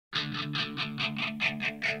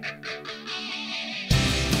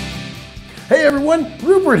Hey everyone,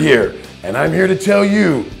 Rupert here, and I'm here to tell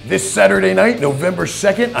you, this Saturday night, November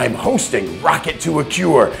 2nd, I'm hosting Rocket to a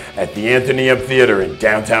Cure at the Athenaeum Theater in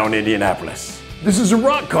downtown Indianapolis. This is a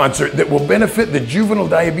rock concert that will benefit the Juvenile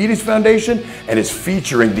Diabetes Foundation and is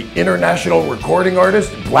featuring the international recording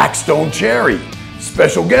artist Blackstone Cherry.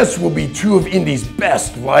 Special guests will be two of Indy's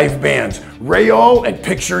best live bands, Rupert and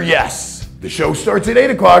PictureYes. The show starts at 8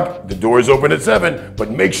 o'clock, the doors open at 7, but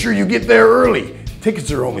make sure you get there early.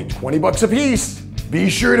 Tickets are only $20 a piece. Be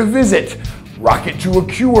sure to visit Rocket to a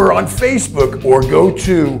Cure on Facebook or go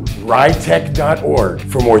to rytech.org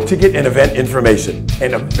for more ticket and event information.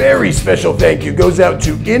 And a very special thank you goes out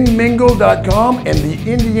to inmingle.com and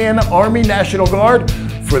the Indiana Army National Guard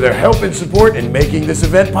for their help and support in making this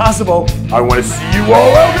event possible. I want to see you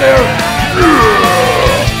all out there.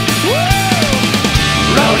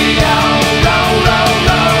 Rodeo.